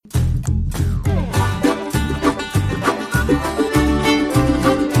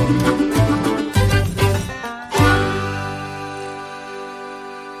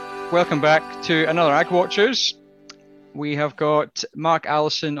Welcome back to another Ag Watchers. We have got Mark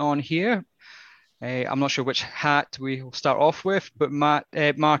Allison on here. I'm not sure which hat we will start off with, but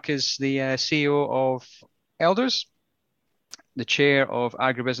Mark is the CEO of Elders, the chair of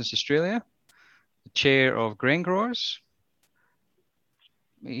Agribusiness Australia, the chair of Grain Growers.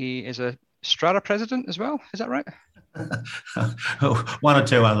 He is a Strata president as well. Is that right? One or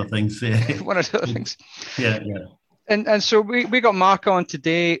two other things. Yeah. One or two other things. Yeah. And so we got Mark on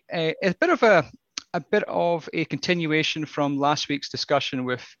today. A bit of a continuation from last week's discussion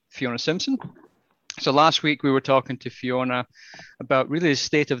with Fiona Simpson. So last week we were talking to Fiona about really the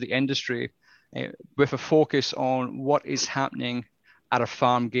state of the industry, with a focus on what is happening at a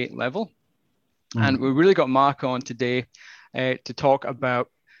farm gate level. And we really got Mark on today to talk about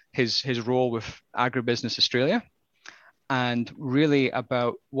his role with Agribusiness Australia, and really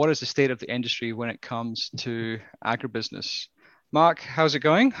about what is the state of the industry when it comes to agribusiness. Mark, how's it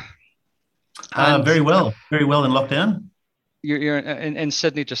going? Very well in lockdown. You're in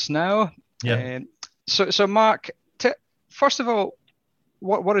Sydney just now. Yeah. So Mark, first of all,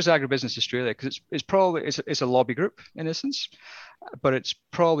 what is Agribusiness Australia? Because it's probably a lobby group in essence, but it's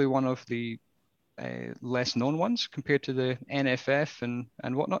probably one of the less known ones compared to the NFF and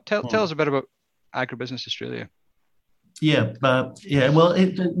whatnot. Tell us a bit about Agribusiness Australia. Yeah. Well,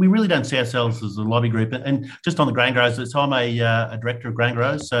 we really don't see ourselves as a lobby group. And just on the Grain Growers, I'm a director of Grain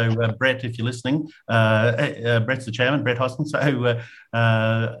Growers. So Brett, if you're listening, Brett's the chairman, Brett Hoskin. So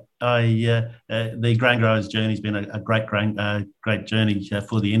the Grain Growers journey has been a great journey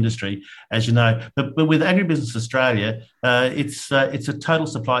for the industry, as you know. But with Agribusiness Australia, it's a total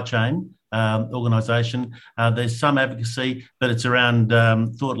supply chain organisation. There's some advocacy, but it's around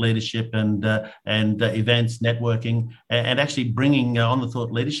thought leadership and events, networking, and actually bringing on the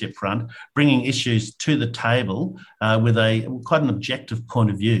thought leadership front, bringing issues to the table with quite an objective point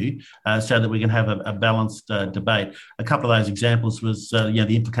of view, so that we can have a balanced debate. A couple of those examples was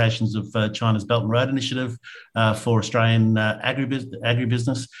the implications of China's Belt and Road Initiative for Australian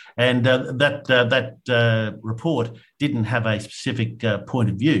agribusiness, and that report didn't have a specific point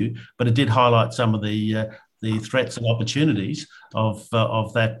of view, but it did highlight some of the threats and opportunities of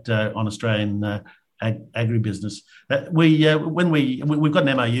that on Australian agribusiness. We've got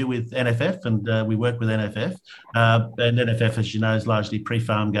an MOU with NFF, and we work with NFF, and NFF, as you know, is largely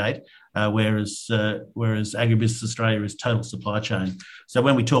pre-farm gate, whereas Agribusiness Australia is total supply chain. So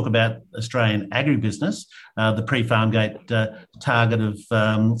when we talk about Australian agribusiness, the pre-farm gate target of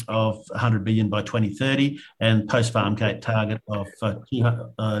 100 billion by 2030, and post-farm gate target of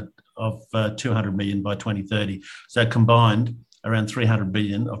 200 million by 2030. So combined, around 300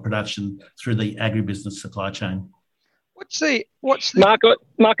 billion of production through the agribusiness supply chain. What's the Mark,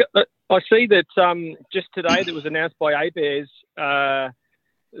 I see that just today that was announced by ABARES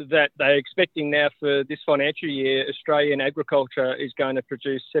that they're expecting now for this financial year, Australian agriculture is going to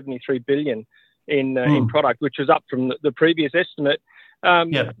produce 73 billion in product, which was up from the previous estimate.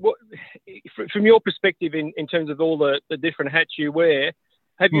 From your perspective, in terms of all the different hats you wear,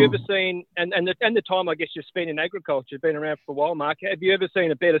 have you ever seen, and the time I guess you've spent in agriculture, been around for a while, Mark, have you ever seen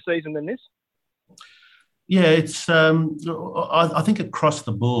a better season than this? Yeah, it's I think across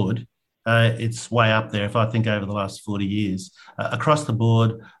the board, it's way up there. If I think over the last 40 years, across the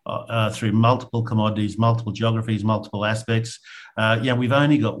board, through multiple commodities, multiple geographies, multiple aspects, we've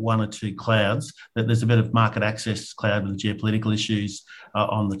only got one or two clouds. There's a bit of market access cloud with the geopolitical issues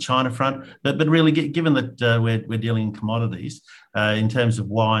on the China front, but really, given that we're dealing in commodities, in terms of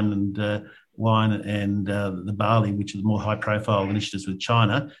wine and the barley, which are the more high-profile initiatives with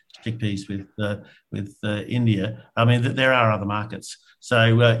China, chickpeas with India. I mean, there are other markets.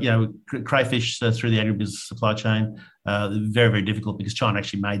 So, crayfish through the agribusiness supply chain, very, very difficult because China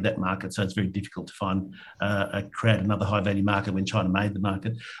actually made that market. So it's very difficult to create another high-value market when China made the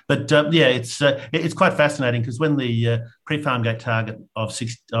market. But it's quite fascinating because when the pre-farm gate target of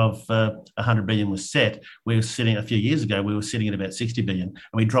 100 billion was set, we were sitting a few years ago. We were sitting at about 60 billion, and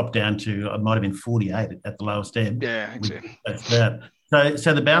we dropped down to it might have been 48 at the lowest end. Yeah, exactly. That's that.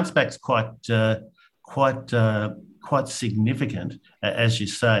 So the bounce back's quite significant, as you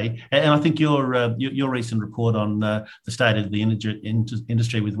say. And I think your recent report on the state of the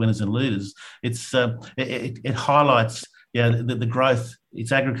industry with winners and losers, it highlights the growth.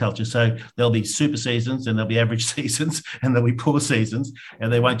 It's agriculture, so there'll be super seasons and there'll be average seasons and there'll be poor seasons,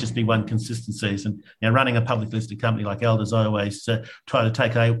 and there won't just be one consistent season. Running a public listed company like Elders, I always try to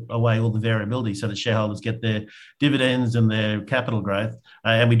take away all the variability so that shareholders get their dividends and their capital growth,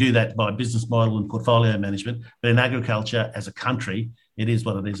 and we do that by business model and portfolio management. But in agriculture as a country, it is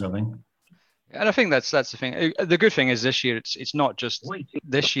what it is, I think. And I think that's the thing. The good thing is this year it's not just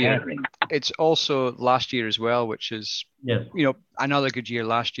this year, it's also last year as well, which is another good year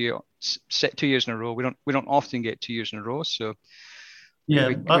last year. Set 2 years in a row. We don't often get 2 years in a row, so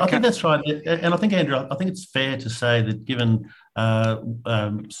I think that's right. And I think, Andrew, I think it's fair to say that given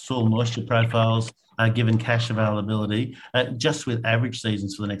soil moisture profiles, given cash availability, just with average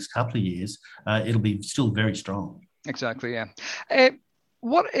seasons for the next couple of years, it'll be still very strong. Exactly, yeah.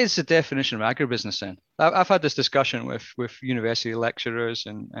 What is the definition of agribusiness then? I've had this discussion with university lecturers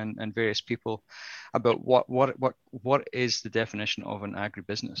and various people about what is the definition of an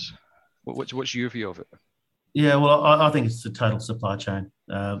agribusiness? What's your view of it? Yeah, well, I think it's the total supply chain.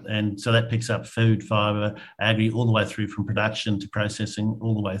 And so that picks up food, fibre, agri, all the way through from production to processing,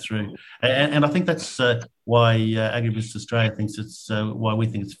 all the way through. And I think that's why Agribusiness Australia thinks why we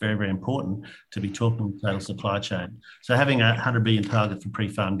think it's very, very important to be talking total supply chain. So having a 100 billion target for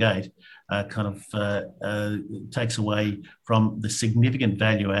pre-farm gate takes away from the significant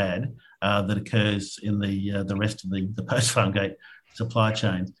value add that occurs in the rest of the post-farm gate supply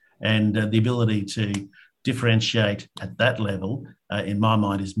chain. And the ability to differentiate at that level, in my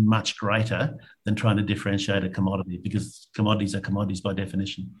mind, is much greater than trying to differentiate a commodity, because commodities are commodities by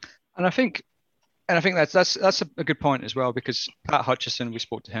definition. And I think that's a good point as well, because Pat Hutchison, we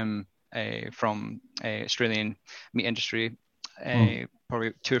spoke to him from Australian meat industry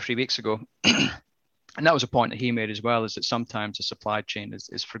probably 2 or 3 weeks ago, and that was a point that he made as well, is that sometimes the supply chain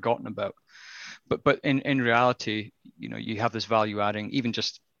is forgotten about, but in reality, you have this value adding, even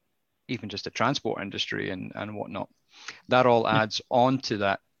just the transport industry and whatnot, that all adds on to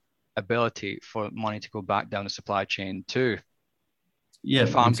that ability for money to go back down the supply chain to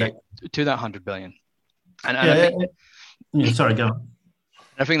farm gate, to that 100 billion. And I think, sorry, go on.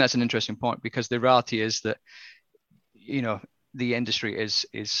 I think that's an interesting point, because the reality is that, the industry is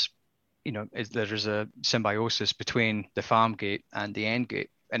there's a symbiosis between the farm gate and the end gate.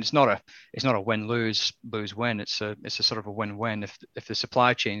 And it's not a win-lose-win. It's a sort of a win-win. If the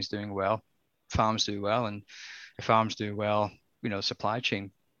supply chain's doing well, farms do well, and if farms do well, supply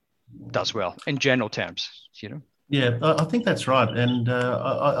chain does well in general terms. Yeah, I think that's right. And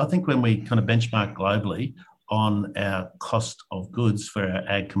I think when we kind of benchmark globally on our cost of goods for our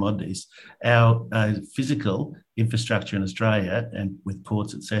ag commodities, our physical infrastructure in Australia, and with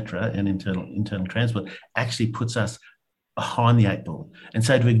ports, etc., and internal transport, actually puts us behind the 8 ball. And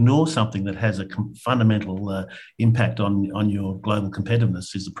so to ignore something that has a fundamental impact on your global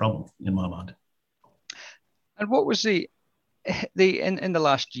competitiveness is a problem in my mind. And what was in the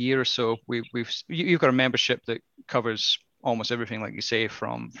last year or so, you've got a membership that covers almost everything, like you say,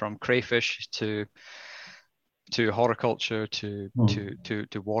 from crayfish to horticulture to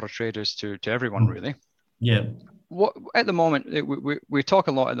water traders to everyone really. Yeah. What at the moment we talk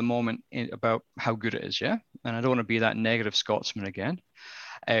a lot at the moment about how good it is, yeah. And I don't want to be that negative Scotsman again.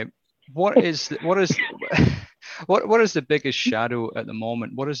 What is the biggest shadow at the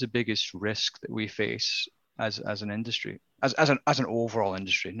moment? What is the biggest risk that we face as an industry, as an overall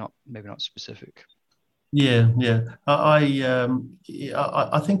industry, maybe not specific? Yeah. I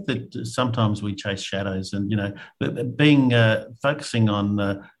think that sometimes we chase shadows, and being focusing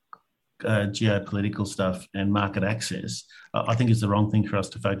on geopolitical stuff and market access, I think is the wrong thing for us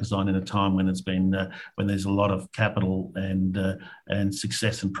to focus on in a time when when there's a lot of capital and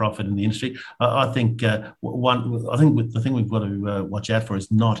success and profit in the industry. I think the thing we've got to watch out for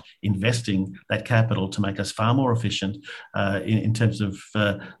is not investing that capital to make us far more efficient in terms of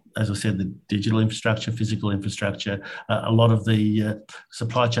as I said, the digital infrastructure, physical infrastructure, a lot of the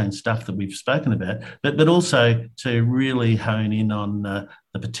supply chain stuff that we've spoken about, but also to really hone in on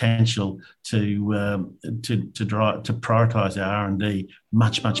the potential to prioritise our R&D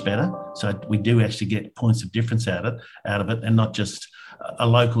much better, so we do actually get points of difference out of it, and not just a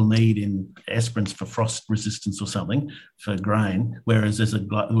local need in Esperance for frost resistance or something for grain, whereas there's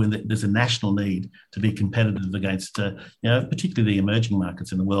a national need to be competitive against, particularly the emerging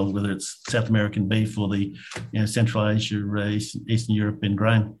markets in the world, whether it's South American beef or the Central Asia, Eastern European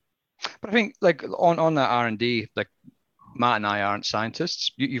grain. But I think, like on that R&D, like Matt and I aren't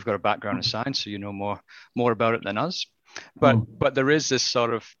scientists. You've got a background in science, so you know more about it than us. But there is this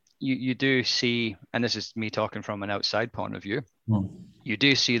sort of you do see, and this is me talking from an outside point of view. You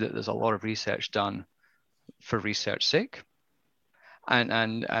do see that there's a lot of research done for research's sake,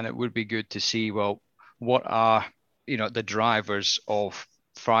 and it would be good to see, well, what are the drivers of,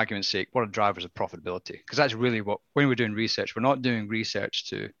 for argument's sake, what are drivers of profitability? Because that's really what, when we're doing research, we're not doing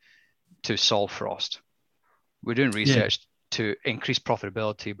research to solve frost. We're doing research to increase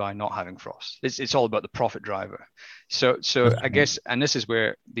profitability by not having frost. It's all about the profit driver. So I guess, and this is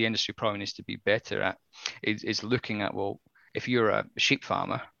where the industry probably needs to be better at, is looking at, well, if you're a sheep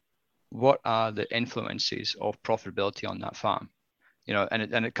farmer, what are the influences of profitability on that farm? You know,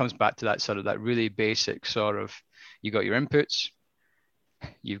 and it comes back to that sort of that really basic sort of, you got your inputs,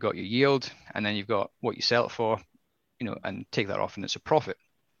 you've got your yield, and then you've got what you sell it for, you know, and take that off and it's a profit.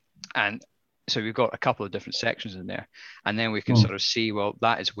 And so we've got a couple of different sections in there, and then we can sort of see, well,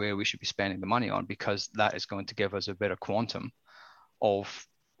 that is where we should be spending the money on, because that is going to give us a better quantum of,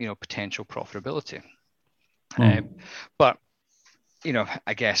 you know, potential profitability. But, you know,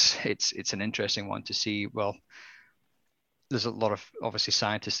 I guess it's an interesting one to see. Well, there's a lot of obviously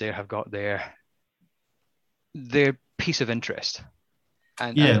scientists there have got their piece of interest,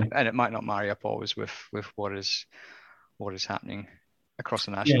 and it might not marry up always with what is happening across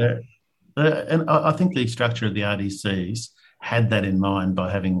the national. Yeah. And I think the structure of the RDCs had that in mind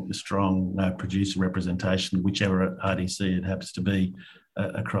by having a strong producer representation, whichever RDC it happens to be,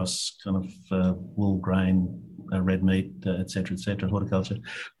 across kind of wool, grain, red meat, et cetera, horticulture.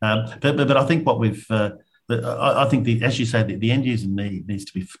 But I think what we've I think as you say, the end user need needs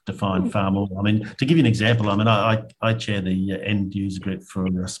to be defined far more. I mean, to give you an example, I mean, I chair the end user group for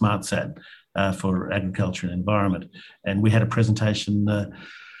SmartSat for agriculture and environment, and we had a presentation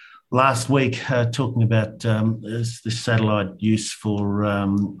last week talking about this satellite use for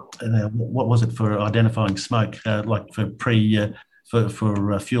what was it, for identifying smoke, like for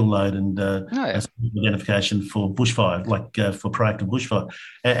for fuel load and identification for bushfire, like for proactive bushfire.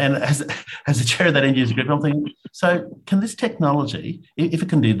 And as the chair of that end user group, I'm thinking, so can this technology, if it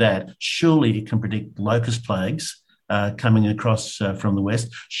can do that, surely it can predict locust plagues coming across from the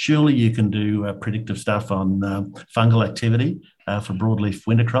west. Surely you can do predictive stuff on fungal activity for broadleaf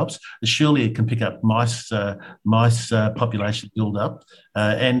winter crops. Surely it can pick up mice population build up,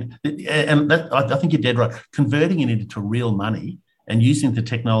 and that, I think you're dead right. Converting it into real money and using the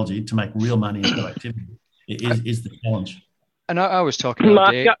technology to make real money in productivity is the challenge. And I was talking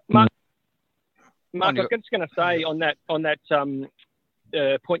about Mark, I was just going to say on that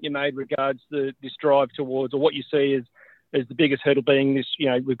point you made regards this drive towards, or what you see as the biggest hurdle being this, you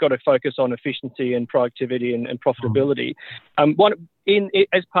know, we've got to focus on efficiency and productivity and profitability.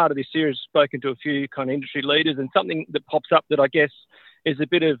 As part of this series, spoken to a few kind of industry leaders, and something that pops up that I guess is a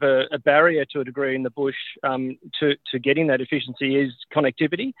bit of a barrier to a degree in the bush to getting that efficiency is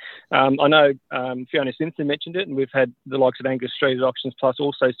connectivity. I know Fiona Simpson mentioned it, and we've had the likes of Angus Street at Auctions Plus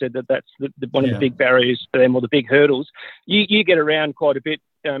also said that that's one of the big barriers for them, or the big hurdles. You get around quite a bit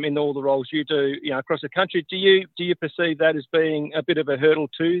in all the roles you do, you know, across the country. Do you perceive that as being a bit of a hurdle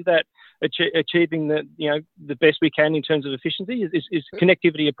to that achieving the best we can in terms of efficiency? Is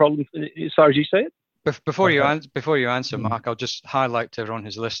connectivity a problem as far as you see it? Before you answer, Mark, I'll just highlight to everyone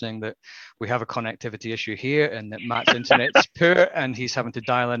who's listening that we have a connectivity issue here, and that Matt's internet's poor, and he's having to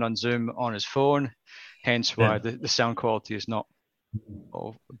dial in on Zoom on his phone, hence why the sound quality is not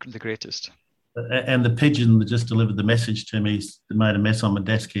the greatest. And the pigeon that just delivered the message to me made a mess on my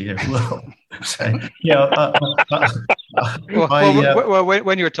desk here as well. So, yeah.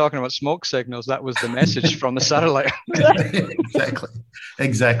 When you were talking about smoke signals, that was the message from the satellite.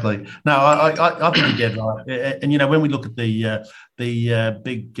 Exactly. No, I think you're dead right. And, you know, when we look at the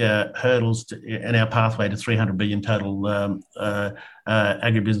big hurdles in our pathway to 300 billion total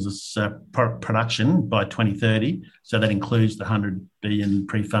agribusiness production by 2030, so that includes the 100 billion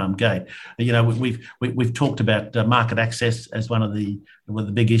pre-farm gate. You know, we've talked about market access as one of the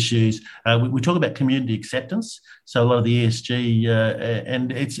big issues. We talk about community acceptance. So a lot of the ESG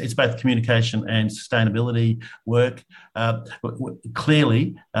and it's both communication and sustainability work.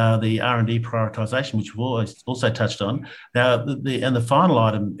 Clearly, the R&D prioritisation, which we've also touched on. Now, the final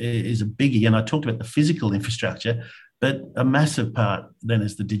item is a biggie, and I talked about the physical infrastructure. But a massive part then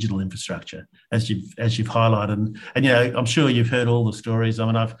is the digital infrastructure, as you've highlighted, and you know, I'm sure you've heard all the stories. I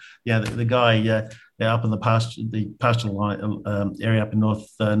mean, the guy up in the pastoral area up in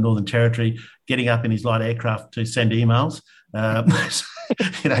Northern Territory, getting up in his light aircraft to send emails.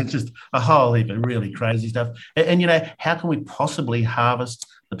 You know, just a whole heap of really crazy stuff. And you know, how can we possibly harvest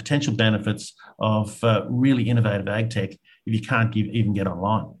the potential benefits of really innovative ag tech if you can't even get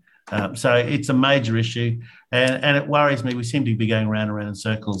online? So it's a major issue, and it worries me. We seem to be going round and round in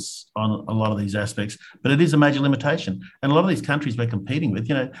circles on a lot of these aspects, but it is a major limitation. And a lot of these countries we're competing with,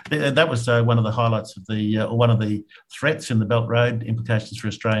 you know, that was one of the highlights of or one of the threats in the Belt Road implications for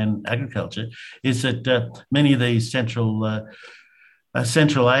Australian agriculture, is that many of these central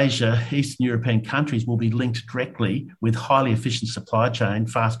Central Asia, Eastern European countries will be linked directly with highly efficient supply chain,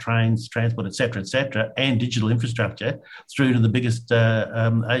 fast trains, transport, et cetera, and digital infrastructure through to the biggest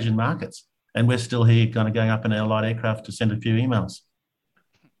Asian markets. And we're still here kind of going up in our light aircraft to send a few emails.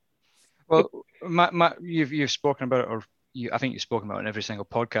 Well, you've spoken about it, or I think you've spoken about it in every single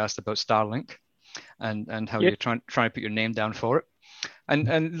podcast about Starlink and how you're trying to put your name down for it.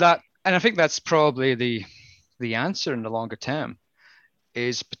 And I think that's probably the answer in the longer term.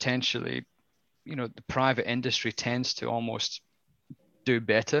 Is potentially, the private industry tends to almost do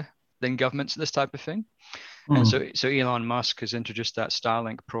better than governments this type of thing. And so Elon Musk has introduced that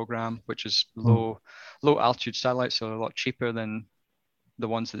Starlink program, which is low altitude satellites, so a lot cheaper than the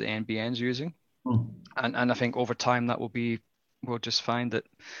ones that the NBN's using. And I think over time we'll just find that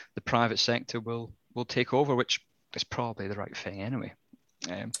the private sector will take over, which is probably the right thing anyway.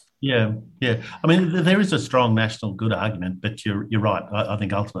 Yeah. I mean, there is a strong national good argument, but you're right. I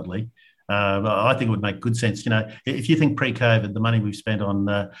think ultimately, I think it would make good sense. If you think pre-COVID, the money we've spent on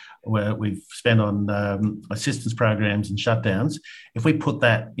assistance programs and shutdowns, if we put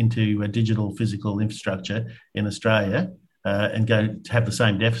that into a digital physical infrastructure in Australia and go to have the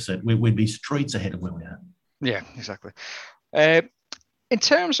same deficit, we'd be streets ahead of where we are. Yeah, exactly. In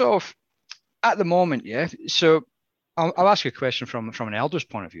terms of at the moment, so. I'll ask you a question from an elder's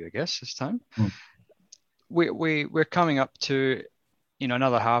point of view, I guess, this time. We're coming up to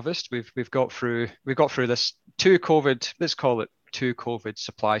another harvest. We've got through this two COVID, let's call it two COVID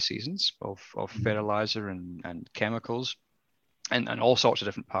supply seasons of fertilizer and chemicals and all sorts of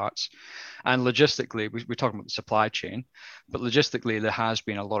different parts. And logistically, we're talking about the supply chain, but logistically there has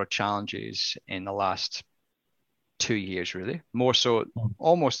been a lot of challenges in the last 2 years, really. More so,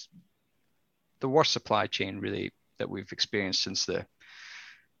 almost the worst supply chain really that we've experienced since the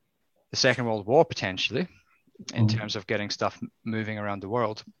Second World War, potentially, in terms of getting stuff moving around the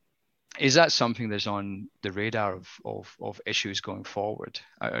world. Is that something that's on the radar of issues going forward?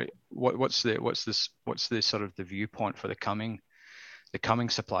 What's the sort of the viewpoint for the coming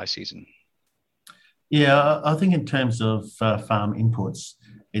supply season? Yeah, I think in terms of farm inputs,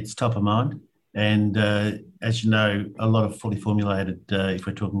 it's top of mind. And as you know, a lot of fully formulated, if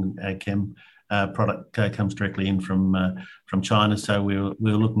we're talking ag chem, product comes directly in from China. So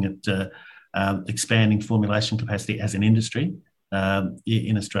we're looking at expanding formulation capacity as an industry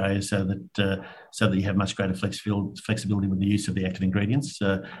in Australia, so that you have much greater flexibility with the use of the active ingredients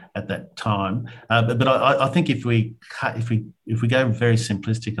at that time. But I think if we go very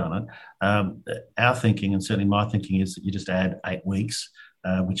simplistic on it, our thinking, and certainly my thinking, is that you just add 8 weeks.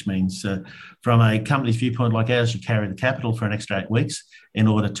 Which means from a company's viewpoint like ours, you carry the capital for an extra 8 weeks in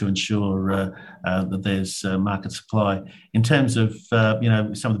order to ensure that there's market supply. In terms of,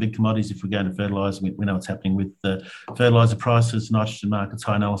 some of the big commodities, if we go into fertiliser, we know what's happening with fertiliser prices, nitrogen markets,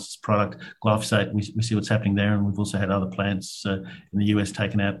 high analysis product, glyphosate, we see what's happening there. And we've also had other plants in the US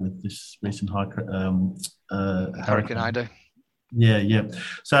taken out with this recent Hurricane Ida. Yeah.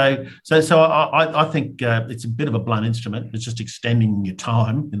 So I think it's a bit of a blunt instrument. It's just extending your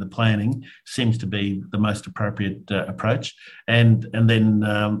time in the planning seems to be the most appropriate approach. And then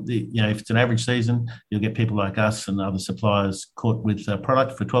if it's an average season, you'll get people like us and other suppliers caught with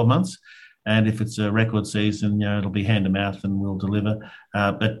product for 12 months. And if it's a record season, it'll be hand to mouth and we'll deliver.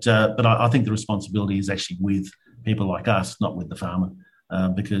 But I think the responsibility is actually with people like us, not with the farmer,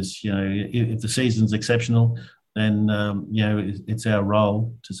 because if the season's exceptional, then it's our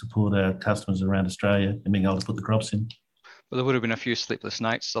role to support our customers around Australia and being able to put the crops in. Well, there would have been a few sleepless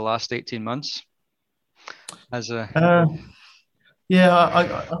nights the last 18 months. Yeah,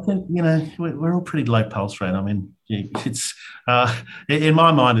 I think we're all pretty low pulse rate. I mean, it's in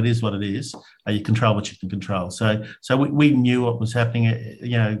my mind, it is what it is. You control what you can control. So we knew what was happening.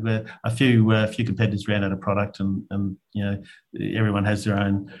 A few competitors ran out of product, and everyone has their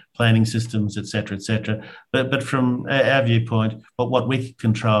own planning systems, et cetera. But from our viewpoint, what we could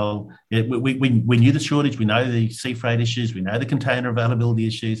control, we knew the shortage. We know the sea freight issues. We know the container availability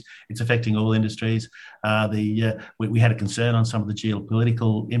issues. It's affecting all industries. We had a concern on some of the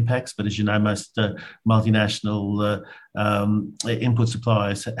geopolitical impacts, but as you know, most multinational input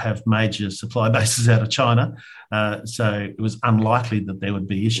suppliers have major supply bases out of China, so it was unlikely that there would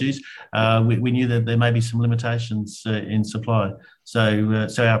be issues. We knew that there may be some limitations in supply, so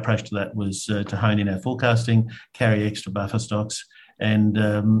our approach to that was to hone in our forecasting, carry extra buffer stocks, and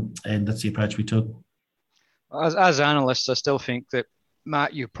that's the approach we took. As analysts, I still think that,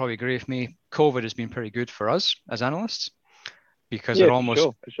 Matt, you probably agree with me, COVID has been pretty good for us as analysts, because it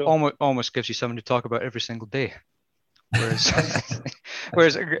almost gives you something to talk about every single day.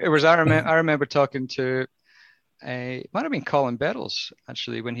 Whereas I remember talking to it might have been Colin Bettles,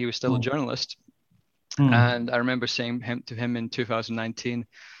 actually, when he was still a journalist. Mm. And I remember saying to him in 2019,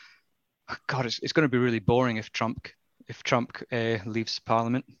 God, it's going to be really boring if Trump leaves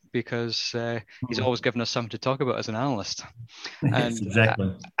Parliament, because he's always given us something to talk about as an analyst. Yes,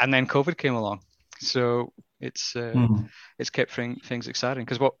 exactly. And then COVID came along, so it's kept things exciting,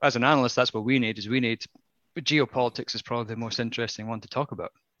 because as an analyst, that's what we need. But geopolitics is probably the most interesting one to talk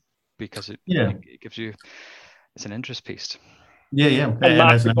about, because it gives you, it's an interest piece.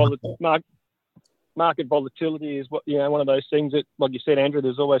 And market volatility is one of those things that, like you said, Andrew,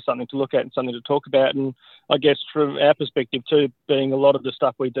 there's always something to look at and something to talk about. And I guess from our perspective too, being a lot of the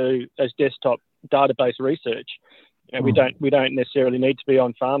stuff we do as desktop database research, we don't necessarily need to be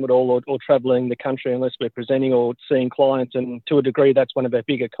on farm at all or travelling the country unless we're presenting or seeing clients. And to a degree, that's one of our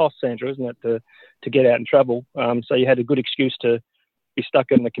bigger costs, Andrew, isn't it, to get out and travel? So you had a good excuse to be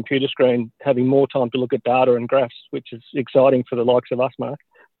stuck in the computer screen, having more time to look at data and graphs, which is exciting for the likes of us, Mark.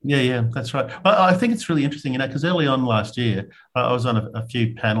 Yeah, that's right. I think it's really interesting, because early on last year, I was on a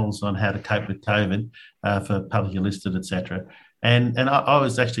few panels on how to cope with COVID for publicly listed, etc. And I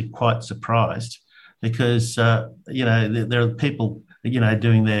was actually quite surprised, because there are people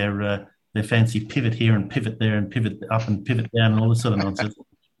doing their fancy pivot here and pivot there and pivot up and pivot down and all this sort of nonsense.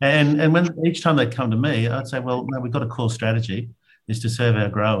 And when each time they come to me, I'd say, well, no, we've got a core strategy, is to serve our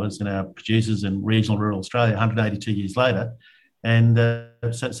growers and our producers in regional rural Australia 182 years later. And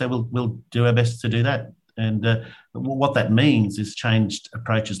so we'll do our best to do that. And what that means is changed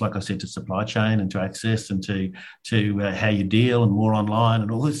approaches, like I said, to supply chain and to access and to how you deal, and more online and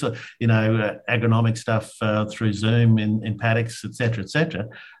all this, agronomic stuff through Zoom in paddocks, et cetera.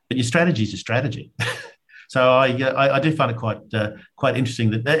 But your strategy is your strategy. So I do find it quite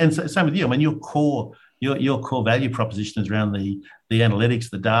interesting and same with you. I mean, your core value proposition is around the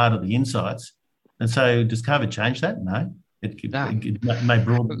analytics, the data, the insights. And so does COVID change that? No. It may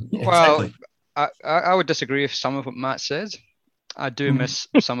broaden. Well, exactly. I would disagree with some of what Matt said. I do miss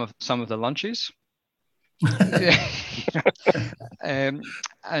some of the lunches. And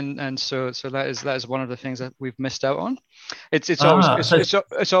so that is one of the things that we've missed out on. It's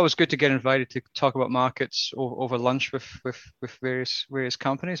always good to get invited to talk about markets over lunch with various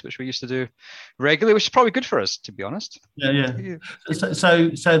companies, which we used to do regularly, which is probably good for us, to be honest. Yeah.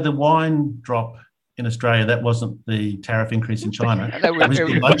 So the wine drop in Australia, that wasn't the tariff increase in China. It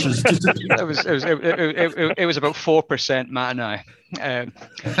was about 4%, Matt and I.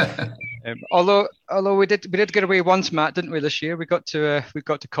 Although we did get away once, Matt, didn't we? This year we got to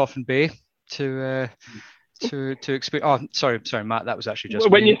Coffin Bay to experience. Oh, sorry, Matt. That was actually just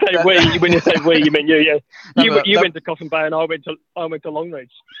when you say we, you mean you? Yeah, you went to Coffin Bay and I went to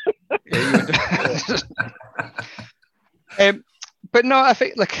Longreach. But no, I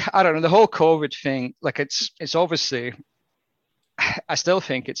think, I don't know, the whole COVID thing, it's obviously, I still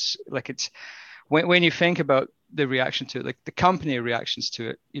think it's when you think about the reaction to it, the company reactions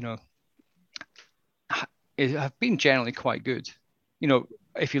to it, have been generally quite good.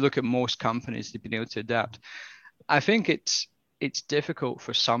 If you look at most companies, they've been able to adapt. I think it's difficult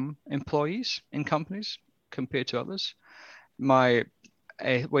for some employees in companies compared to others. From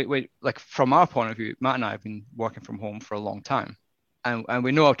our point of view, Matt and I have been working from home for a long time. And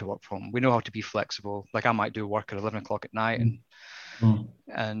we know how to work from home. We know how to be flexible. Like, I might do work at 11 o'clock at night,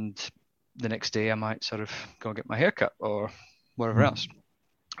 and the next day I might sort of go and get my haircut or whatever else.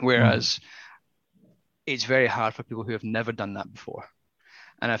 Whereas it's very hard for people who have never done that before.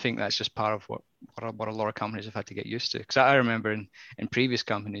 And I think that's just part of what a lot of companies have had to get used to. Because I remember in previous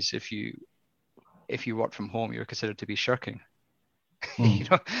companies, if you work from home, you're considered to be shirking.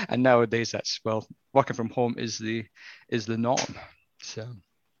 And nowadays working from home is the norm. So,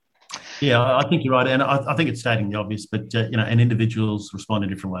 yeah, I think you're right, and I think it's stating the obvious, but and individuals respond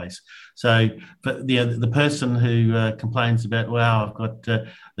in different ways. So, but the person who complains about, wow, I've got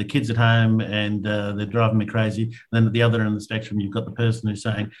the kids at home and they're driving me crazy. And then at the other end of the spectrum, you've got the person who's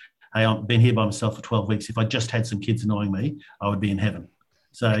saying, hey, I've been here by myself for 12 weeks. If I just had some kids annoying me, I would be in heaven.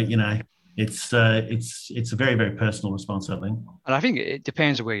 So it's a very, very personal response, I think. And I think it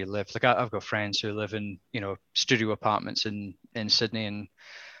depends on where you live. Like, I've got friends who live in studio apartments in Sydney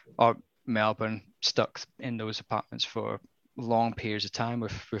or Melbourne, stuck in those apartments for long periods of time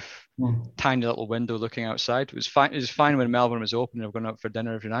with tiny little window looking outside. It was fine when Melbourne was open. They were going out for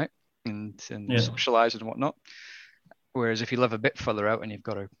dinner every night and socialising and whatnot. Whereas if you live a bit further out and you've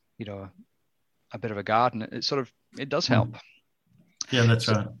got a bit of a garden, it does help. Yeah, that's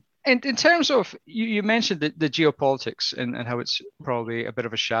right. And in terms of, you mentioned the geopolitics and how it's probably a bit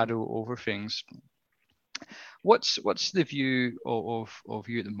of a shadow over things. What's the view of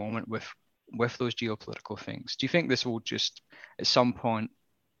you at the moment with with those geopolitical things? Do you think this will just at some point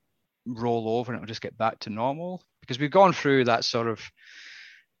roll over and it'll just get back to normal? Because we've gone through that sort of,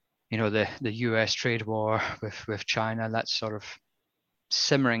 the US trade war with China, that's sort of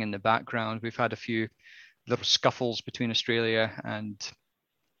simmering in the background. We've had a few little scuffles between Australia and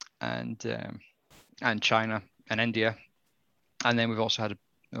China and India, and then we've also had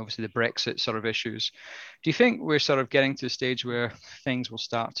obviously the Brexit sort of issues. Do you think we're sort of getting to a stage where things will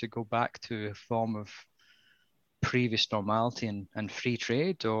start to go back to a form of previous normality and free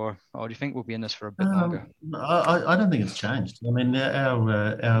trade, or do you think we'll be in this for a bit longer? I don't think it's changed. I mean,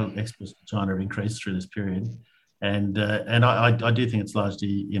 our exports to China have increased through this period, and I do think it's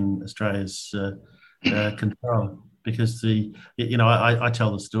largely in Australia's control, because I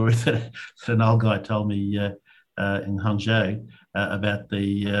tell the story that an old guy told me in Hangzhou about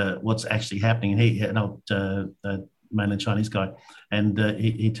what's actually happening. An old mainland Chinese guy, and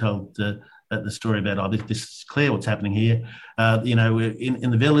he told the story about, this is clear what's happening here.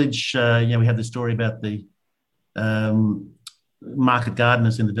 In the village, we have the story about the market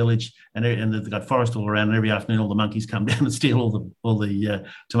gardeners in the village, and they've got forest all around, and every afternoon all the monkeys come down and steal all the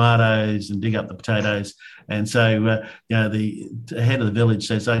tomatoes and dig up the potatoes. And so the head of the village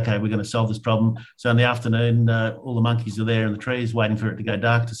says, okay, we're going to solve this problem. So in the afternoon, all the monkeys are there in the trees waiting for it to go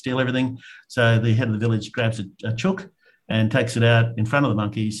dark to steal everything. So the head of the village grabs a chook and takes it out in front of the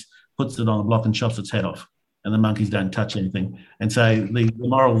monkeys, puts it on a block and chops its head off, and the monkeys don't touch anything. And so the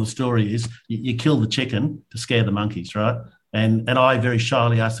moral of the story is you kill the chicken to scare the monkeys, right? And I very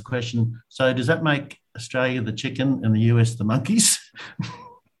shyly asked the question, so does that make Australia the chicken and the US the monkeys?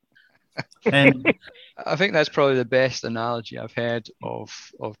 And I think that's probably the best analogy I've heard of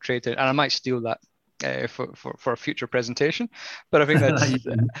trade, and I might steal that for a future prepresentation. But I think that's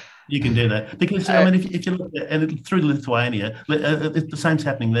you can do that, because I mean, if you look at through Lithuania, the same's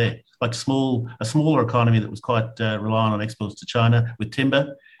happening there. Like a smaller economy that was quite reliant on exports to China with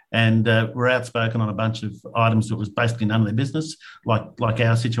timber, and were outspoken on a bunch of items that was basically none of their business, like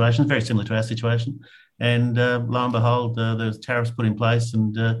our situation, very similar to our situation. And lo and behold, there's tariffs put in place,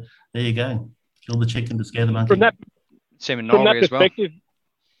 and there you go, kill the chicken to scare the monkey. Same in Norway as well.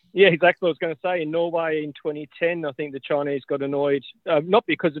 Yeah, exactly. I was going to say, in Norway in 2010, I think the Chinese got annoyed, not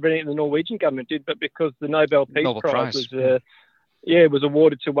because of anything the Norwegian government did, but because the Nobel Peace Prize was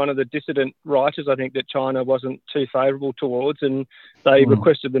awarded to one of the dissident writers, I think, that China wasn't too favourable towards, and they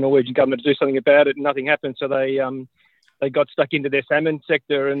requested the Norwegian government to do something about it, and nothing happened. So they got stuck into their salmon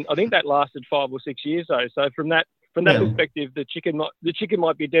sector, and I think that lasted 5 or 6 years though. So from that perspective, the chicken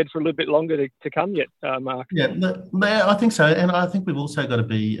might be dead for a little bit longer to come yet, Mark. Yeah, I think so, and I think we've also got to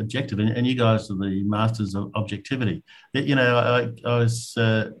be objective, and you guys are the masters of objectivity. I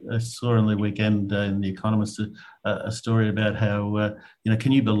saw on the weekend in The Economist a story about how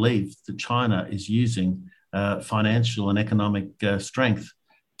can you believe that China is using financial and economic strength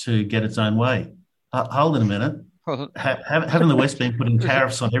to get its own way? Hold it a minute. Haven't the West been putting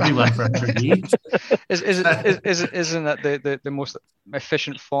tariffs on everyone for 100 years? Isn't that the most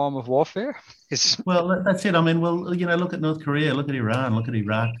efficient form of warfare? Well, that's it. I mean, look at North Korea, look at Iran, look at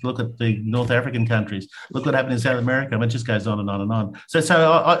Iraq, look at the North African countries, look what happened in South America. I mean, it just goes on and on and on. So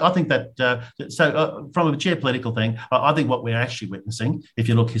I think that from a geopolitical thing, I think what we're actually witnessing, if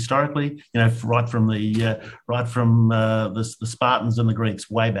you look historically, right from the Spartans and the Greeks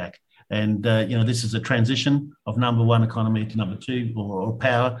way back. And, this is a transition of number one economy to number two, or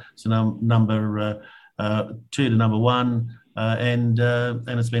power, so number two to number one. And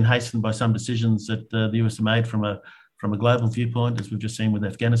it's been hastened by some decisions that the US have made from a global viewpoint, as we've just seen with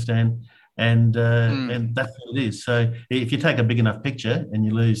Afghanistan. And that's what it is. So if you take a big enough picture and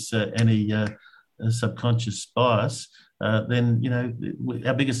you lose any subconscious bias, then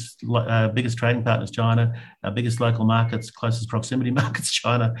our biggest trading partner is China, our biggest local markets, closest proximity markets,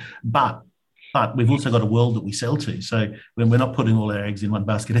 China, but we've also got a world that we sell to. So we're not putting all our eggs in one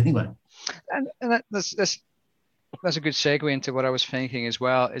basket anyway. And that's a good segue into what I was thinking as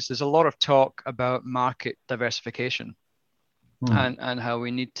well. Is there's a lot of talk about market diversification and how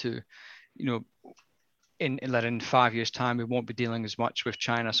we need to, in 5 years' time, we won't be dealing as much with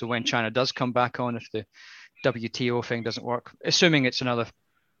China. So when China does come back on, if the WTO thing doesn't work, assuming it's another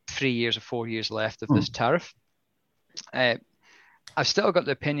 3 years or 4 years left of this tariff, I've still got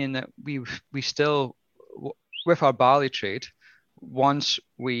the opinion that we still, with our barley trade, once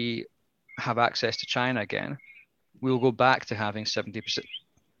we have access to China again, we'll go back to having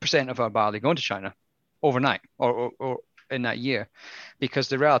 70% of our barley going to China overnight or in that year, because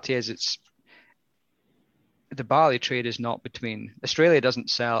the reality is the barley trade is not between Australia doesn't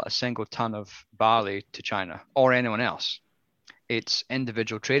sell a single ton of barley to China or anyone else. It's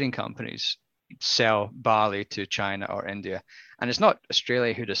individual trading companies sell barley to China or India. And it's not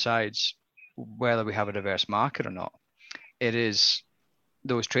Australia who decides whether we have a diverse market or not. It is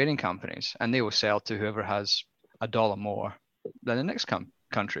those trading companies, and they will sell to whoever has a dollar more than the next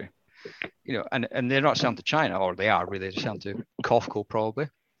country. And they're not selling to China, or they are really, they're selling to COFCO probably.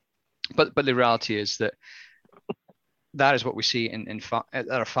 But the reality is that is what we see at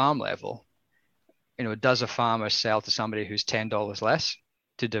a farm level. Does a farmer sell to somebody who's $10 less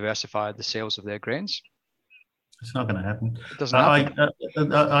to diversify the sales of their grains? It's not going to happen. It doesn't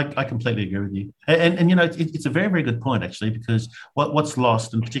happen. I completely agree with you. And it's a very, very good point, actually, because what's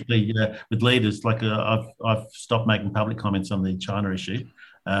lost, and particularly with leaders, like I've stopped making public comments on the China issue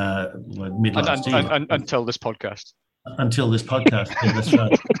mid last year. Until this podcast. Until this podcast, yeah, that's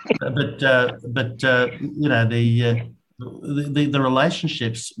right. The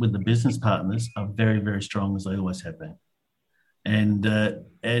relationships with the business partners are very, very strong, as they always have been. And the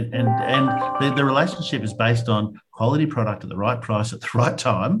relationship is based on quality product at the right price at the right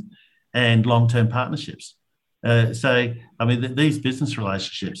time and long-term partnerships. So, I mean, these business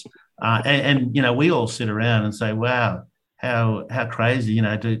relationships, we all sit around and say, wow, how crazy,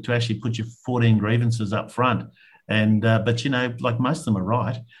 to actually put your 14 grievances up front. But like most of them are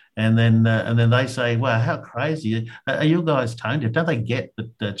right. And then they say, wow, how crazy. Are you guys tone deaf? Don't they get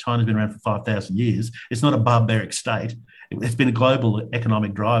that China's been around for 5,000 years? It's not a barbaric state. It's been a global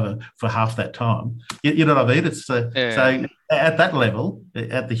economic driver for half that time. You know what I mean? So at that level,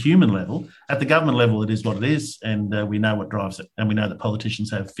 at the human level, at the government level, it is what it is. And we know what drives it. And we know that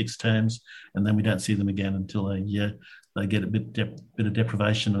politicians have fixed terms, and then we don't see them again until they get a bit of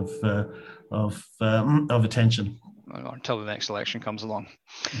deprivation of attention. Until the next election comes along.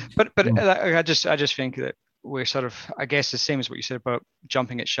 But I just think that we're sort of, I guess, the same as what you said about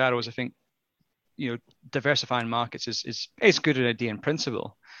jumping at shadows. I think, diversifying markets is good an idea in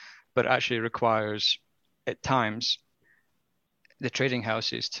principle, but actually requires at times the trading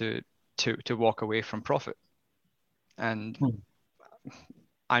houses to walk away from profit. And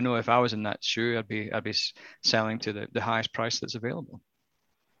I know if I was in that shoe, I'd be selling to the highest price that's available.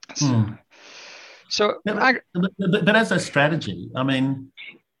 But as a strategy, I mean,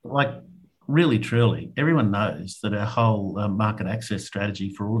 like really, truly, everyone knows that our whole market access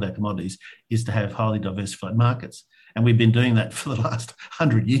strategy for all of our commodities is to have highly diversified markets. And we've been doing that for the last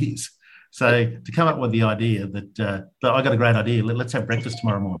 100 years. So to come up with the idea that I got a great idea, let's have breakfast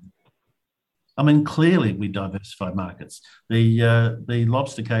tomorrow morning. I mean, clearly we diversified markets. The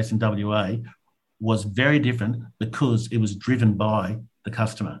lobster case in WA was very different because it was driven by the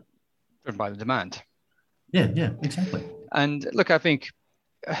customer. Driven by the demand. Yeah, exactly. And look, I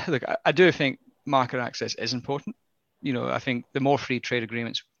do think market access is important. I think the more free trade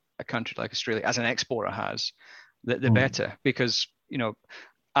agreements a country like Australia as an exporter has, the better, because,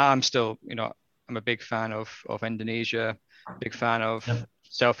 I'm still, I'm a big fan of Indonesia, big fan of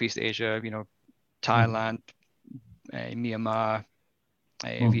Southeast Asia, Thailand, Myanmar,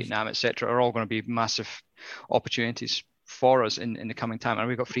 Vietnam, etc. are all going to be massive opportunities for us in the coming time. And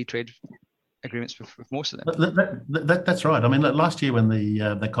we've got free trade agreements with most of them. That's right. I mean, last year when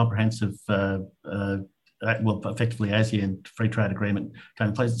the comprehensive, effectively ASEAN free trade agreement came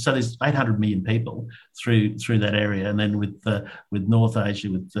in place, so there's 800 million people through that area, and then with North Asia,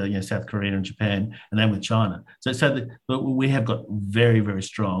 with South Korea and Japan, and then with China. So we have got very, very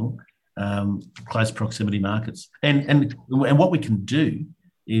strong close proximity markets, and what we can do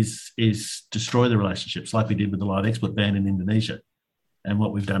is destroy the relationships like we did with the live export ban in Indonesia. And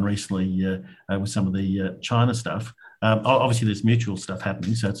what we've done recently with some of the China stuff, obviously there's mutual stuff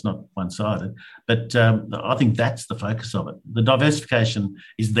happening, so it's not one-sided. But I think that's the focus of it. The diversification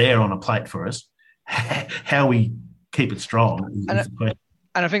is there on a plate for us. How we keep it strong is the question.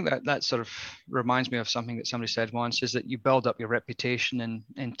 And I think that sort of reminds me of something that somebody said once, is that you build up your reputation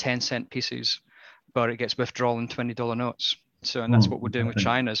in 10-cent pieces, but it gets withdrawal in $20 notes. So, and that's what we're doing with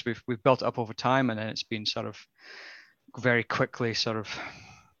China, is we've built it up over time, and then it's been sort of very quickly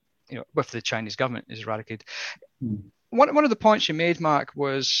with the Chinese government is eradicated. One of the points you made, Mark,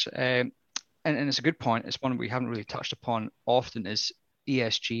 was, and it's a good point, it's one we haven't really touched upon often, is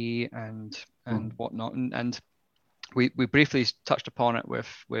ESG and whatnot. And we briefly touched upon it with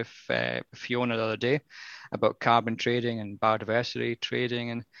Fiona the other day about carbon trading and biodiversity trading.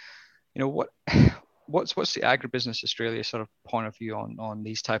 And, what's the Agribusiness Australia sort of point of view on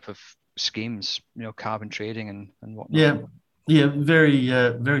these type of schemes, carbon trading and whatnot? Yeah, very,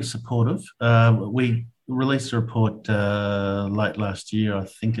 very supportive. We released a report late last year, I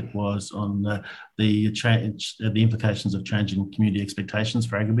think it was, on the implications of changing community expectations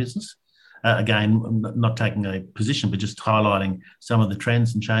for agribusiness. Again, not taking a position, but just highlighting some of the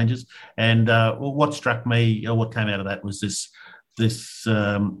trends and changes. And what struck me, or what came out of that, was this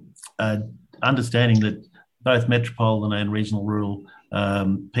understanding that both metropolitan and regional rural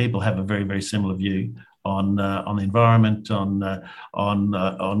people have a very, very similar view on the environment, on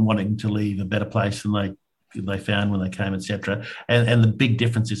wanting to leave a better place than they found when they came, etc. And the big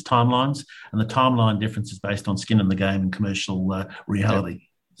difference is timelines, and the timeline difference is based on skin in the game and commercial reality. Yep.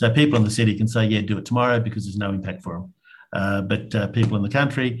 So people in the city can say, yeah, do it tomorrow because there's no impact for them. But people in the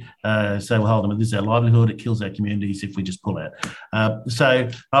country say, well, hold on, this is our livelihood. It kills our communities if we just pull out. So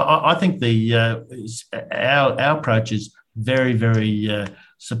I think our approach is very, very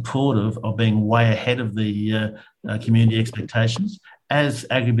supportive of being way ahead of the community expectations, as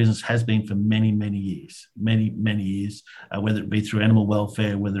agribusiness has been for many, many years, whether it be through animal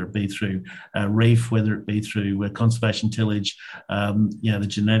welfare, whether it be through reef, whether it be through conservation tillage, the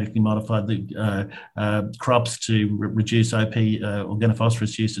genetically modified crops to reduce OP,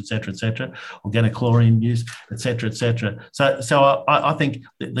 organophosphorus use, et cetera, organic chlorine use, et cetera. So I think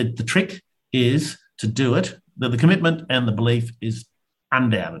the trick is to do it. The commitment and the belief is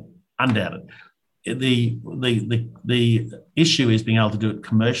undoubted. The issue is being able to do it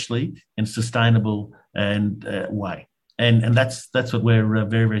commercially in a sustainable way, and that's what we're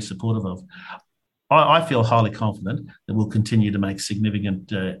very, very supportive of. I feel highly confident that we'll continue to make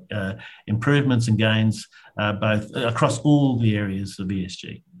significant improvements and gains both across all the areas of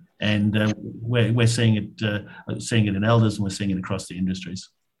ESG, and we're seeing it in Elders, and we're seeing it across the industries.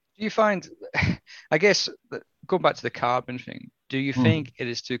 Do you find, I guess, going back to the carbon thing, do you think it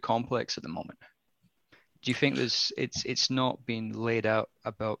is too complex at the moment? Do you think it's not being laid out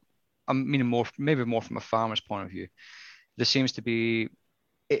about? I mean, maybe more from a farmer's point of view. There seems to be.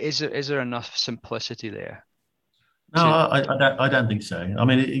 Is there enough simplicity there? No, I don't think so. I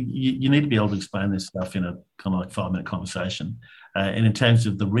mean, you need to be able to explain this stuff in a kind of like 5-minute conversation. And in terms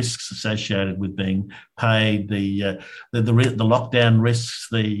of the risks associated with being paid, the lockdown risks,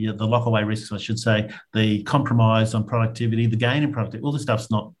 the lockaway risks, I should say, the compromise on productivity, the gain in productivity, all this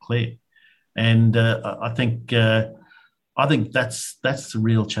stuff's not clear. And I think that's the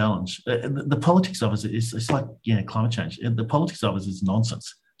real challenge. The politics of it is it's like climate change. The politics of it is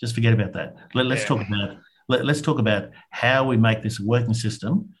nonsense. Just forget about that. Let's talk about how we make this a working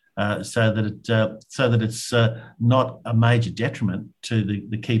system so that it's not a major detriment to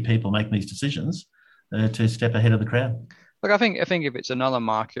the key people making these decisions to step ahead of the crowd. Look, I think if it's another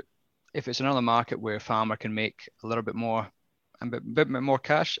market where a farmer can make a little bit more and a bit more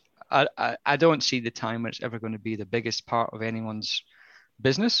cash. I don't see the time when it's ever going to be the biggest part of anyone's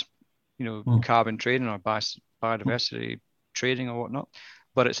business, carbon trading or biodiversity trading or whatnot.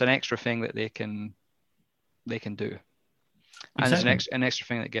 But it's an extra thing that they can do, and it's an extra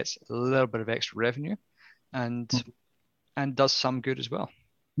thing that gets a little bit of extra revenue, and does some good as well.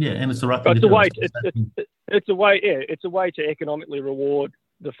 Yeah, and it's the right thing. It's a way to economically reward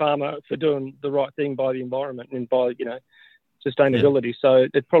the farmer for doing the right thing by the environment and by sustainability. Yeah. So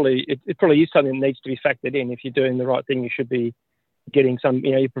it probably is something that needs to be factored in. If you're doing the right thing, you should be getting some.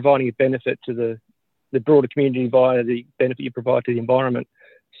 You're providing a benefit to the broader community via the benefit you provide to the environment.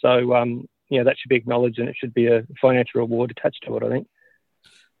 So that should be acknowledged, and it should be a financial reward attached to it, I think.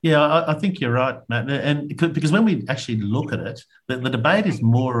 Yeah, I think you're right, Matt. And because when we actually look at it, the debate is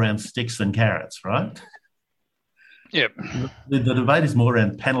more around sticks than carrots, right? Yep. The debate is more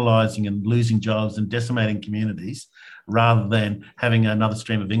around penalising and losing jobs and decimating communities rather than having another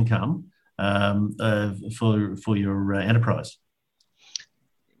stream of income for your enterprise.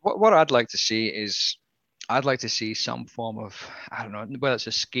 What I'd like to see is some form of, I don't know, whether it's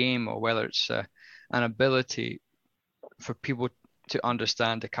a scheme or whether it's an ability for people to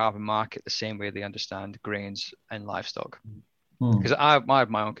understand the carbon market the same way they understand grains and livestock. Because I have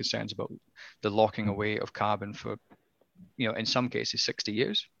my own concerns about the locking away of carbon for, in some cases 60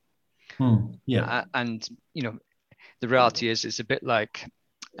 years. Yeah. And the reality is it's a bit like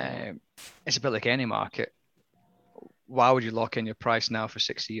any market. Why would you lock in your price now for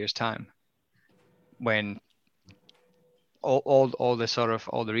 60 years time when all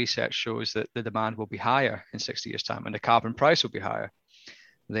the research shows that the demand will be higher in 60 years time and the carbon price will be higher?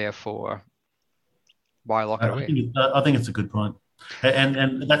 Therefore, why lock it away? I think it's a good point.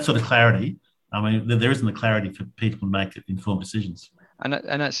 And that sort of clarity, I mean, there isn't the clarity for people to make informed decisions. And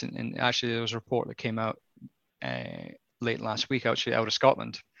actually there was a report that came out late last week, actually out of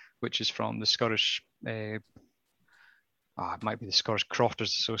Scotland, which is from the Scottish, it might be the Scottish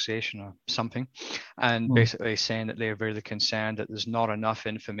Crofters Association or something, and basically saying that they're really concerned that there's not enough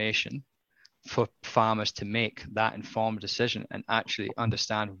information for farmers to make that informed decision and actually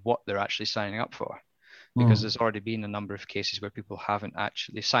understand what they're actually signing up for. Because there's already been a number of cases where people haven't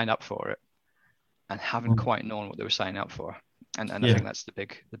actually signed up for it and haven't quite known what they were signing up for. And I think that's the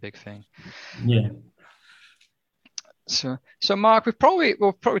big thing. Yeah. So Mark, we'll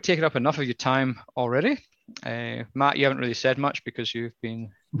probably taken up enough of your time already. Matt, you haven't really said much because you've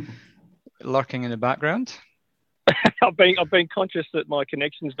been lurking in the background. I've been conscious that my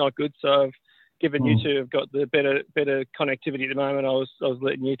connection's not good, so I've given you two have got the better connectivity at the moment. I was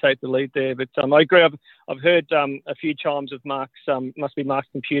letting you take the lead there, but I agree. I've heard a few chimes of Mark's must be Mark's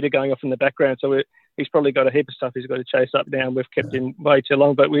computer going off in the background, so he's probably got a heap of stuff he's got to chase up now, and we've kept him way too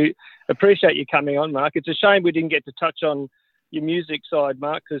long. But we appreciate you coming on, Mark. It's a shame we didn't get to touch on your music side,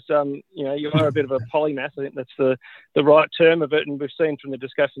 Mark, because you are a bit of a polymath. I think that's the right term of it, and we've seen from the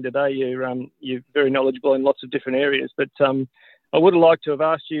discussion today you're very knowledgeable in lots of different areas. But I would have liked to have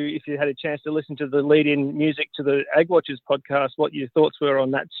asked you, if you had a chance to listen to the lead-in music to the Ag Watchers podcast, what your thoughts were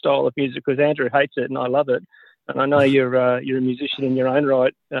on that style of music, because Andrew hates it and I love it, and I know you're a musician in your own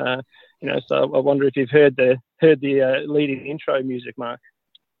right. So I wonder if you've heard the lead-in intro music, Mark.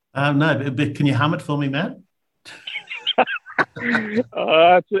 No, but can you hum it for me, Matt? Clint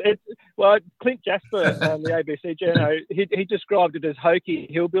Jasper, the ABC journo, he described it as hokey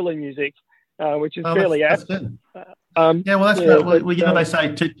hillbilly music, which is fairly apt. That's good. Well, they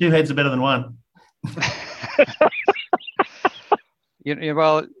say two heads are better than one.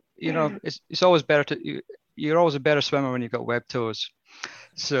 It's always better you're always a better swimmer when you've got web toes.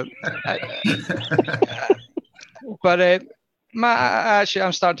 So, but actually,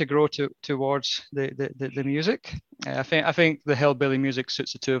 I'm starting to grow towards the music. I think the hillbilly music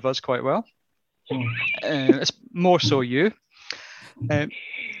suits the two of us quite well. It's more so you.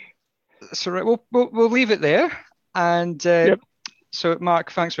 So right, we'll leave it there. And so,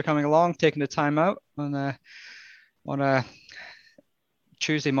 Mark, thanks for coming along, taking the time out on a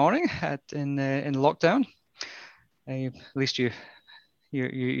Tuesday morning in lockdown. At least you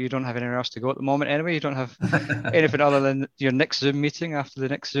don't have anywhere else to go at the moment anyway. You don't have anything other than your next Zoom meeting after the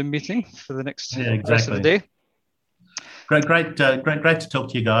next Zoom meeting for the next rest of the day. Great to talk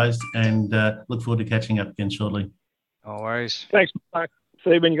to you guys, and look forward to catching up again shortly. No worries. Thanks, Mark. See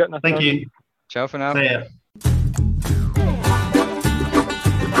you when you got nothing. Thank you. Ciao for now. See ya.